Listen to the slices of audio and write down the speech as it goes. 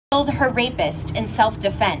killed her rapist in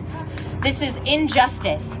self-defense. This is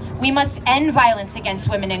injustice. We must end violence against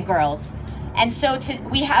women and girls. And so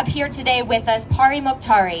we have here today with us Pari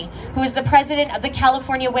Mokhtari, who is the president of the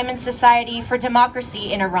California Women's Society for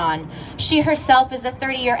Democracy in Iran. She herself is a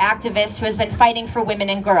 30-year activist who has been fighting for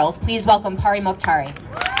women and girls. Please welcome Pari Mokhtari.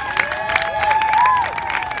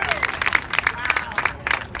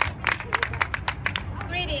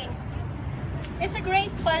 Greetings. It's a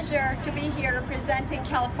great pleasure to be here representing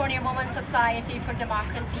California Women's Society for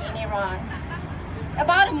Democracy in Iran.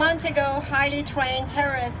 About a month ago, highly trained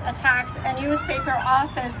terrorists attacked a newspaper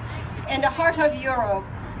office in the heart of Europe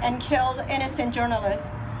and killed innocent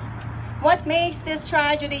journalists. What makes this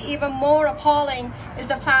tragedy even more appalling is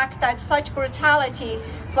the fact that such brutality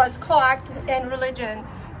was cloaked in religion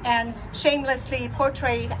and shamelessly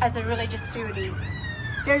portrayed as a religious duty.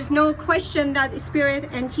 There is no question that the spirit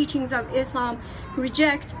and teachings of Islam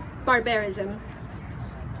reject barbarism.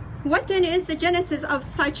 What then is the genesis of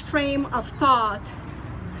such frame of thought?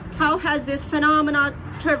 How has this phenomenon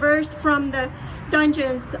traversed from the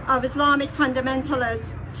dungeons of Islamic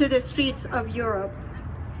fundamentalists to the streets of Europe?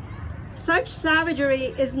 Such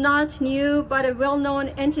savagery is not new, but a well-known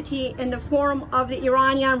entity in the form of the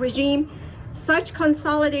Iranian regime. Such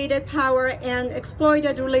consolidated power and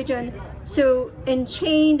exploited religion to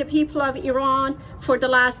enchain the people of Iran for the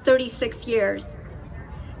last 36 years.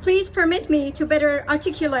 Please permit me to better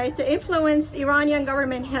articulate the influence the Iranian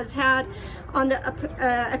government has had on the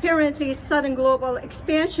apparently sudden global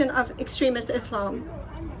expansion of extremist Islam.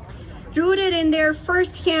 Rooted in their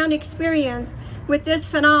first-hand experience with this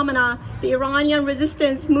phenomena, the Iranian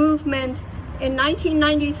resistance movement in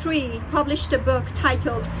 1993 published a book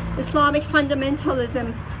titled Islamic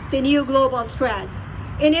Fundamentalism, The New Global Threat.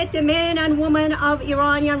 In it, the men and women of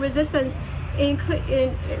Iranian resistance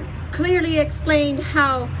clearly explained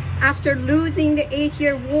how, after losing the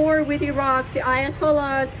 8-year war with Iraq, the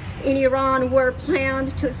Ayatollahs in Iran were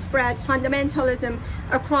planned to spread fundamentalism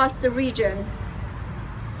across the region.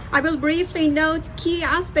 I will briefly note key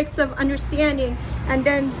aspects of understanding and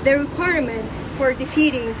then the requirements for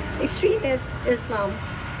defeating extremist Islam.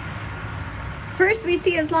 First, we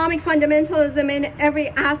see Islamic fundamentalism in every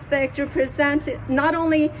aspect represents not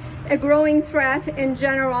only a growing threat in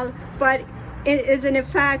general, but it is in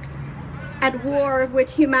effect at war with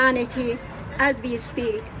humanity as we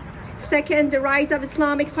speak. Second, the rise of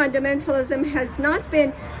Islamic fundamentalism has not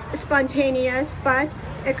been spontaneous, but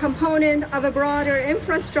a component of a broader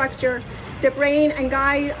infrastructure, the brain and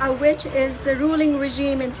guide of which is the ruling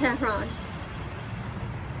regime in Tehran.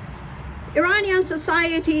 Iranian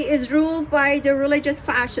society is ruled by the religious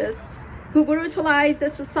fascists who brutalized the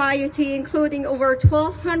society, including over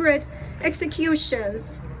 1,200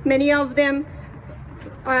 executions, many of them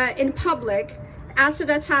in public, acid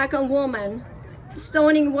attack on women,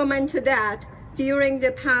 stoning women to death during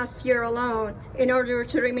the past year alone in order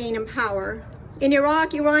to remain in power. In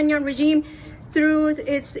Iraq, Iranian regime through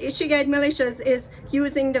its Shiite militias is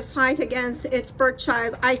using the fight against its birth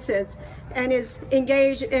child ISIS and is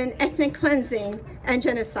engaged in ethnic cleansing and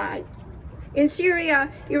genocide. In Syria,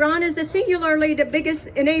 Iran is singularly the biggest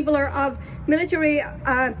enabler of military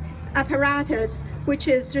apparatus, which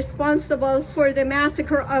is responsible for the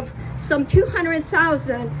massacre of some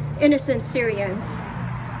 200,000 innocent Syrians.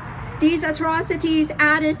 These atrocities,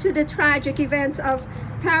 added to the tragic events of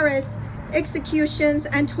Paris, executions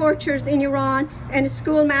and tortures in Iran, and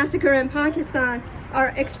school massacre in Pakistan,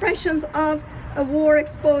 are expressions of a war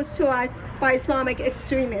exposed to us by Islamic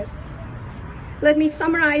extremists. Let me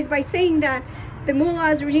summarize by saying that the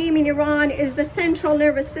mullahs regime in Iran is the central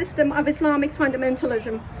nervous system of Islamic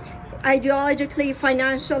fundamentalism, ideologically,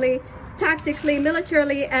 financially, tactically,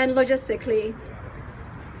 militarily, and logistically.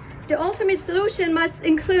 The ultimate solution must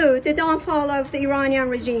include the downfall of the Iranian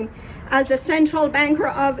regime as the central banker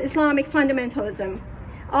of Islamic fundamentalism.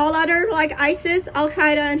 All other, like ISIS,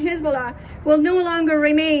 Al-Qaeda, and Hezbollah, will no longer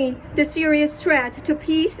remain the serious threat to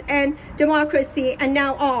peace and democracy, and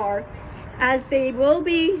now are, as they will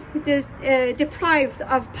be deprived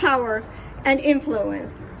of power and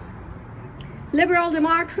influence. Liberal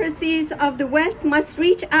democracies of the West must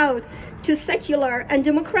reach out to secular and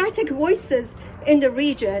democratic voices in the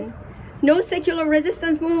region. No secular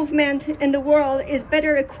resistance movement in the world is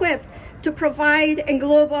better equipped to provide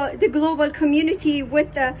the global community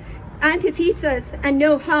with the antithesis and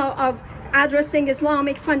know-how of addressing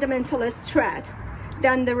Islamic fundamentalist threat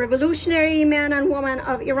than the revolutionary men and women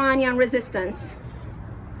of Iranian resistance.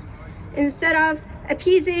 Instead of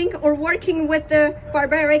appeasing or working with the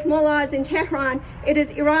barbaric mullahs in Tehran, it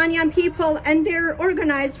is Iranian people and their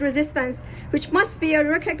organized resistance which must be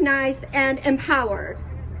recognized and empowered.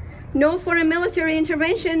 No foreign military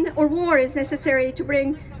intervention or war is necessary to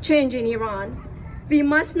bring change in Iran. We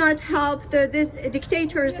must not help the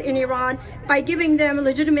dictators in Iran by giving them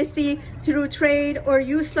legitimacy through trade or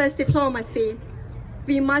useless diplomacy.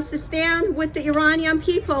 We must stand with the Iranian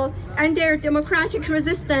people and their democratic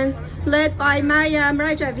resistance led by Maryam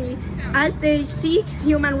Rajavi as they seek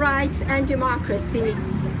human rights and democracy.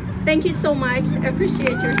 Thank you so much. I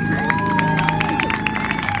appreciate your time.